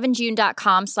 That's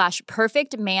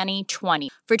oliveandjune.com/perfectmani20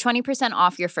 for 20%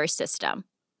 off your first system.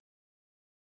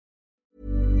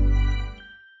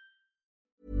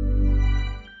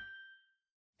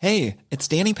 Hey, it's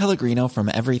Danny Pellegrino from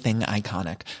Everything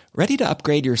Iconic. Ready to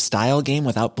upgrade your style game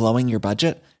without blowing your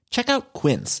budget? Check out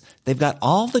Quince. They've got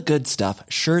all the good stuff,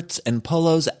 shirts and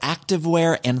polos,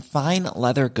 activewear, and fine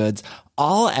leather goods,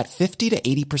 all at 50 to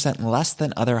 80% less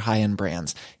than other high-end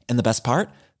brands. And the best part?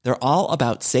 They're all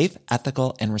about safe,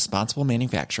 ethical, and responsible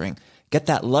manufacturing. Get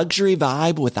that luxury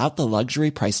vibe without the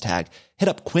luxury price tag. Hit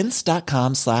up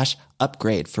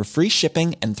quince.com/upgrade for free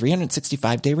shipping and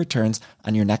 365-day returns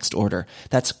on your next order.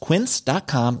 That's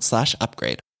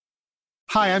quince.com/upgrade.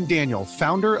 Hi, I'm Daniel,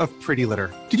 founder of Pretty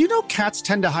Litter. Did you know cats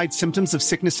tend to hide symptoms of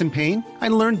sickness and pain? I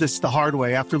learned this the hard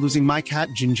way after losing my cat,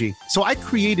 Gingy. So I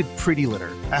created Pretty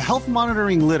Litter, a health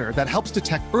monitoring litter that helps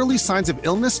detect early signs of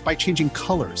illness by changing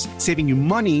colors, saving you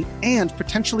money and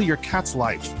potentially your cat's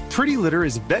life. Pretty Litter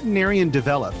is veterinarian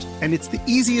developed, and it's the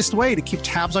easiest way to keep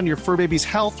tabs on your fur baby's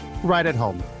health right at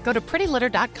home. Go to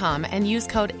prettylitter.com and use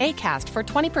code ACAST for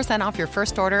 20% off your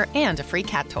first order and a free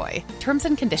cat toy. Terms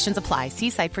and conditions apply. See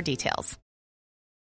site for details.